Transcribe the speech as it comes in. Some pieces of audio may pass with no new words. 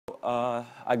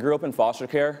I grew up in foster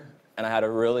care, and I had a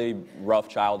really rough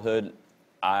childhood.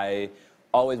 I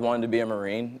always wanted to be a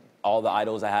Marine. All the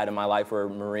idols I had in my life were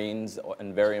Marines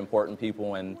and very important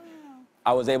people, and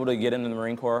I was able to get into the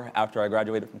Marine Corps after I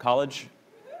graduated from college.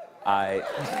 Thank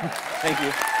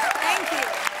you. Thank you.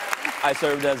 I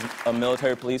served as a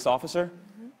military police officer,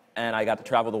 and I got to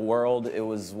travel the world. It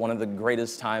was one of the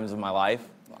greatest times of my life.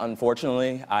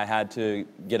 Unfortunately, I had to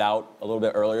get out a little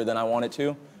bit earlier than I wanted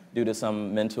to due to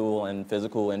some mental and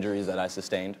physical injuries that I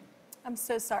sustained. I'm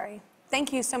so sorry.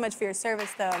 Thank you so much for your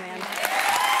service, though, man.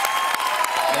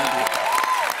 Thank you.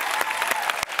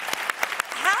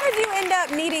 How did you end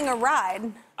up needing a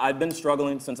ride? I've been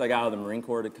struggling since I got out of the Marine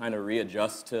Corps to kind of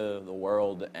readjust to the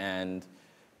world, and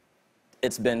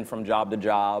it's been from job to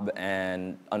job,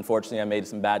 and unfortunately I made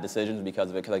some bad decisions because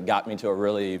of it, because it got me to a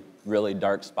really, really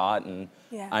dark spot, and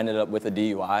I ended up with a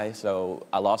DUI, so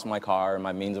I lost my car and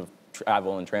my means of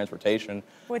travel and transportation.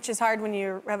 Which is hard when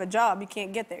you have a job, you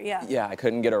can't get there, Yeah, I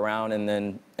couldn't get around, and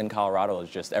then in Colorado,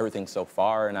 it's just everything's so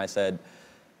far, and I said,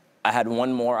 I had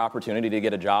one more opportunity to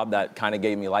get a job that kind of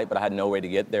gave me light, but I had no way to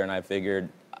get there, and I figured,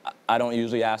 I don't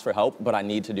usually ask for help, but I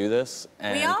need to do this.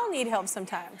 And we all need help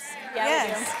sometimes. Yeah,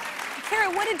 we do. Kara,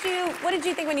 what did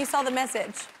you think when you saw the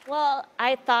message? Well,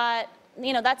 I thought,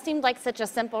 you know, that seemed like such a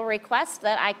simple request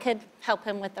that I could help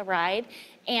him with the ride.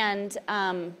 And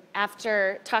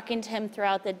after talking to him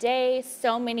throughout the day,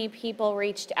 so many people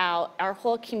reached out, our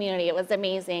whole community, it was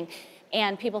amazing.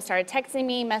 And people started texting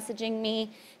me, messaging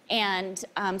me. And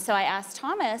so I asked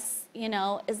Thomas, you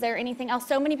know, is there anything else?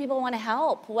 So many people want to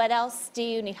help. What else do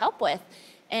you need help with?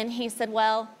 And he said,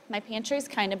 well, my pantry's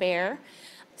kind of bare.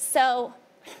 So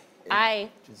it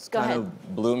just kind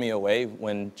of blew me away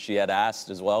when she had asked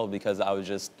as well, because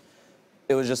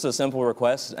it was just a simple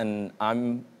request, and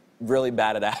I'm really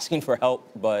bad at asking for help,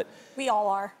 but we all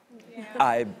are.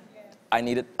 I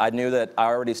knew that I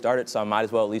already started, so I might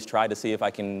as well at least try to see if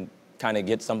I can kind of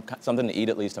get something to eat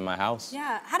at least in my house.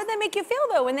 Yeah. How did that make you feel,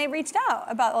 though, when they reached out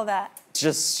about all that?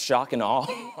 Just shock and awe,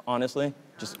 honestly.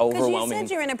 Just overwhelming. Because you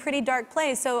said you're in a pretty dark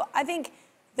place, so I think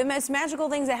the most magical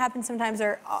things that happen sometimes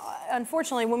are,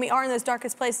 unfortunately, when we are in those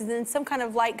darkest places, then some kind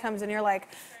of light comes and you're like,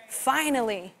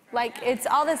 finally. Like, it's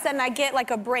all of a sudden I get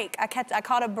like a break. I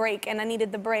caught a break and I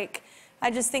needed the break.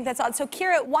 I just think that's odd. So,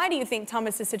 Kira, why do you think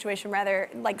Thomas's situation rather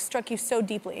struck you so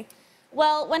deeply?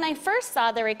 Well, when I first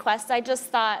saw the request, I just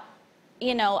thought,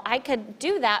 you know, I could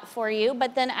do that for you.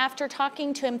 But then after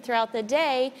talking to him throughout the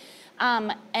day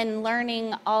and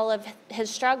learning all of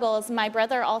his struggles, my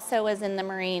brother also was in the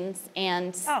Marines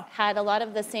and had a lot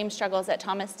of the same struggles that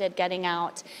Thomas did getting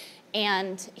out.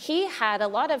 And he had a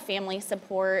lot of family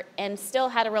support and still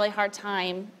had a really hard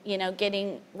time, you know,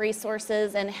 getting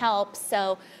resources and help.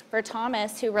 So for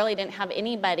Thomas, who really didn't have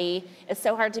anybody, it's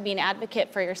so hard to be an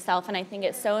advocate for yourself. And I think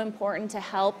it's so important to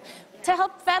help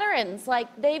veterans. Like,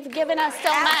 they've given us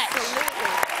so much.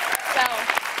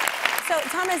 So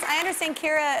Thomas, I understand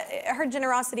Kira, her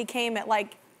generosity came at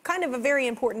like kind of a very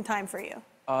important time for you.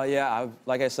 Yeah,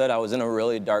 like I said, I was in a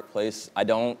really dark place. I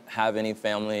don't have any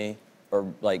family or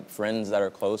like friends that are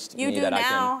close to me that I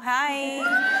can. Hi.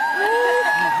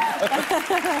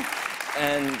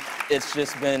 And it's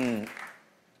just been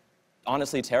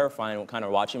honestly terrifying kind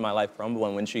of watching my life crumble.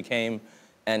 And when she came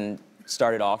and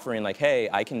started offering like, hey,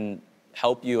 I can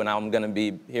help you and I'm gonna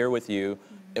be here with you,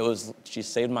 she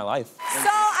saved my life. So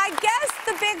I guess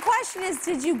the big question is,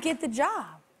 did you get the job?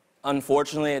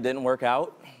 Unfortunately, it didn't work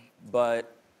out,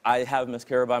 but I have Miss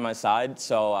Kara by my side,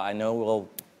 so I know we'll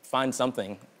find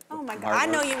something. Oh my God, I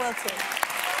know you will too.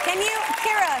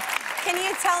 Kara, can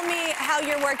you tell me how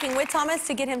you're working with Thomas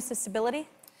to get him to stability?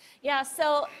 Yeah,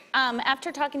 so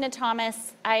after talking to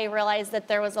Thomas, I realized that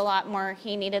there was a lot more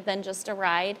he needed than just a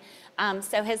ride.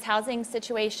 So his housing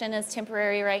situation is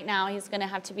temporary right now. He's going to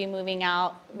have to be moving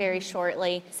out very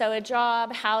shortly. So a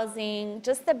job, housing,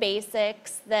 just the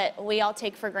basics that we all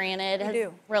take for granted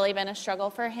has really been a struggle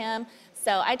for him.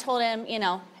 So I told him, you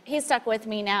know, he's stuck with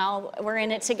me now. We're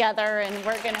in it together, and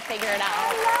we're going to figure it out.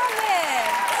 I love it.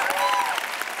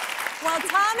 Well,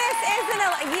 Thomas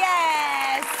isn't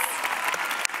yes.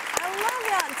 I love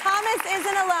that. Thomas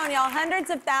isn't alone, y'all. Hundreds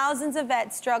of thousands of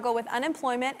vets struggle with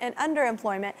unemployment and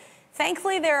underemployment.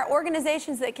 Thankfully, there are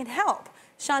organizations that can help.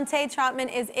 Shantae Trotman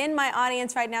is in my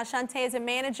audience right now. Shantae is a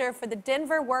manager for the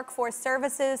Denver Workforce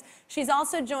Services. She's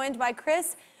also joined by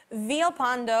Chris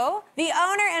Villalpando, the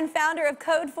owner and founder of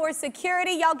Code 4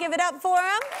 Security. Y'all give it up for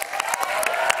him.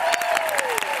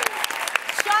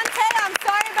 Shantae, I'm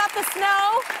sorry about about the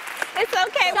snow. It's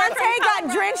okay. Shantae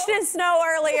got drenched in snow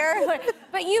earlier.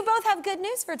 But you both have good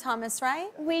news for Thomas, right?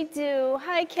 We do.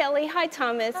 Hi, Kelly. Hi,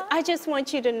 Thomas. I just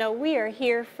want you to know we are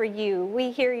here for you.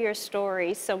 We hear your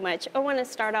story so much. I want to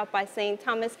start off by saying,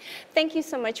 Thomas, thank you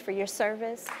so much for your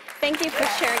service. Thank you for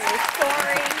sharing your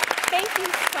story. Thank you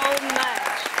so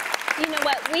much. You know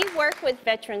what? We work with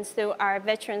veterans through our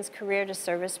Veterans Career to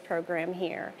Service program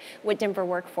here with Denver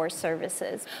Workforce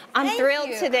Services. I'm thrilled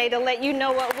today to let you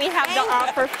know what we have to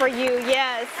offer for you.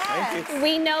 Yes. Thank you.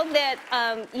 We know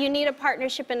that you need a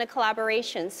partnership and a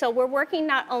collaboration. So we're working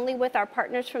not only with our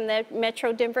partners from the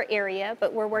Metro Denver area,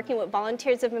 but we're working with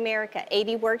Volunteers of America,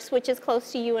 80 Works, which is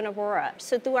close to you in Aurora.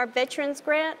 So through our Veterans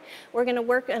Grant, we're going to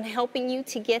work on helping you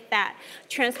to get that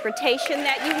transportation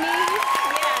that you need.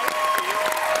 Yes.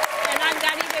 And I've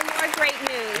got even more great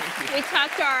news. We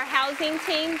talked to our housing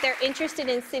team. They're interested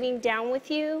in sitting down with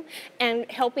you and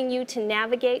helping you to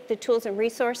navigate the tools and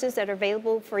resources that are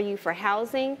available for you for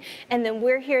housing. And then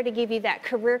we're here to give you that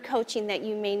career coaching that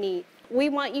you may need. We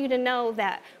want you to know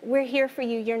that we're here for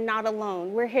you. You're not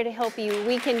alone. We're here to help you.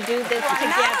 We can do this together.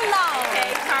 Not alone.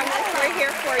 Okay, Thomas, we're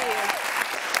here for you.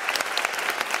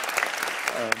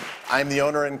 I'm the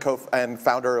owner and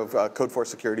founder of Code 4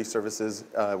 Security Services.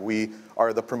 We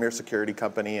are the premier security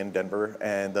company in Denver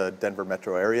and the Denver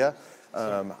metro area.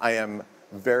 I am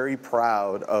very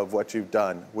proud of what you've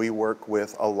done. We work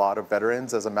with a lot of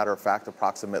veterans. As a matter of fact,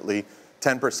 approximately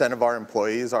 10% of our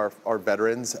employees are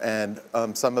veterans, and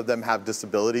some of them have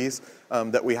disabilities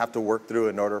that we have to work through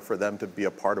in order for them to be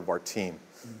a part of our team.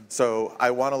 So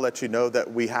I want to let you know that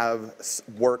we have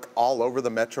work all over the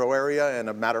metro area, and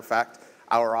a matter of fact,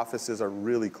 our offices are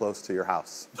really close to your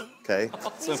house, okay?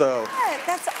 Awesome. So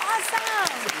That's awesome.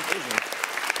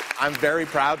 I'm very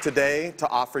proud today to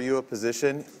offer you a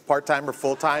position, part-time or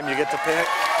full-time, you get to pick.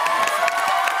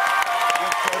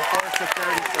 With Code 4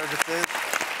 Security Services.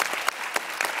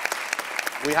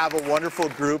 We have a wonderful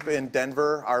group in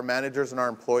Denver. Our managers and our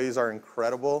employees are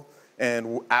incredible.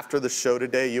 And after the show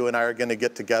today, you and I are going to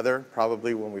get together,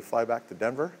 probably when we fly back to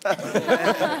Denver.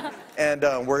 and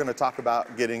we're going to talk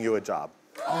about getting you a job.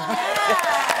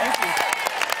 Thank you.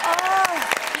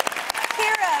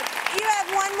 Kira, you have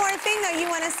one more thing that you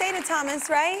want to say to Thomas,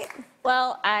 right?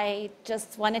 Well, I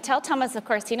just want to tell Thomas, of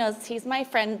course, he knows he's my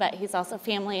friend, but he's also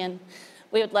family, and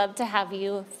we would love to have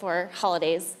you for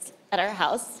holidays at our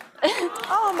house.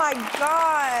 Oh my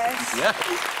gosh.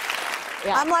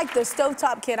 Yeah. I'm like the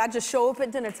stovetop kid. I just show up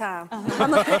at dinner time.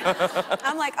 I'm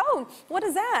like, oh, what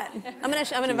is that? I'm gonna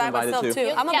invite myself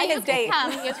too. I'm gonna be his date.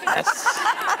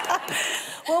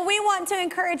 Well, we want to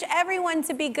encourage everyone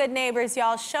to be good neighbors,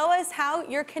 y'all. Show us how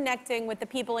you're connecting with the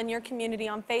people in your community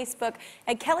on Facebook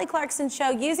at Kelly Clarkson Show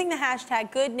using the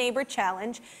hashtag Good Neighbor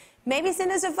Challenge. Maybe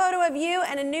send us a photo of you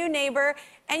and a new neighbor,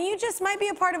 and you just might be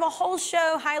a part of a whole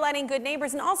show highlighting good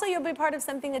neighbors, and also you'll be part of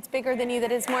something that's bigger than you,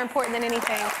 that is more important than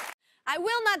anything. I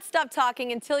will not stop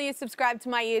talking until you subscribe to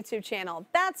my YouTube channel.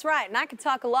 That's right, and I can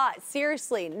talk a lot.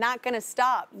 Seriously, not gonna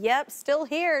stop. Yep, still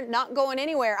here, not going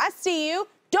anywhere. I see you.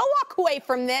 Don't walk away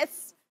from this.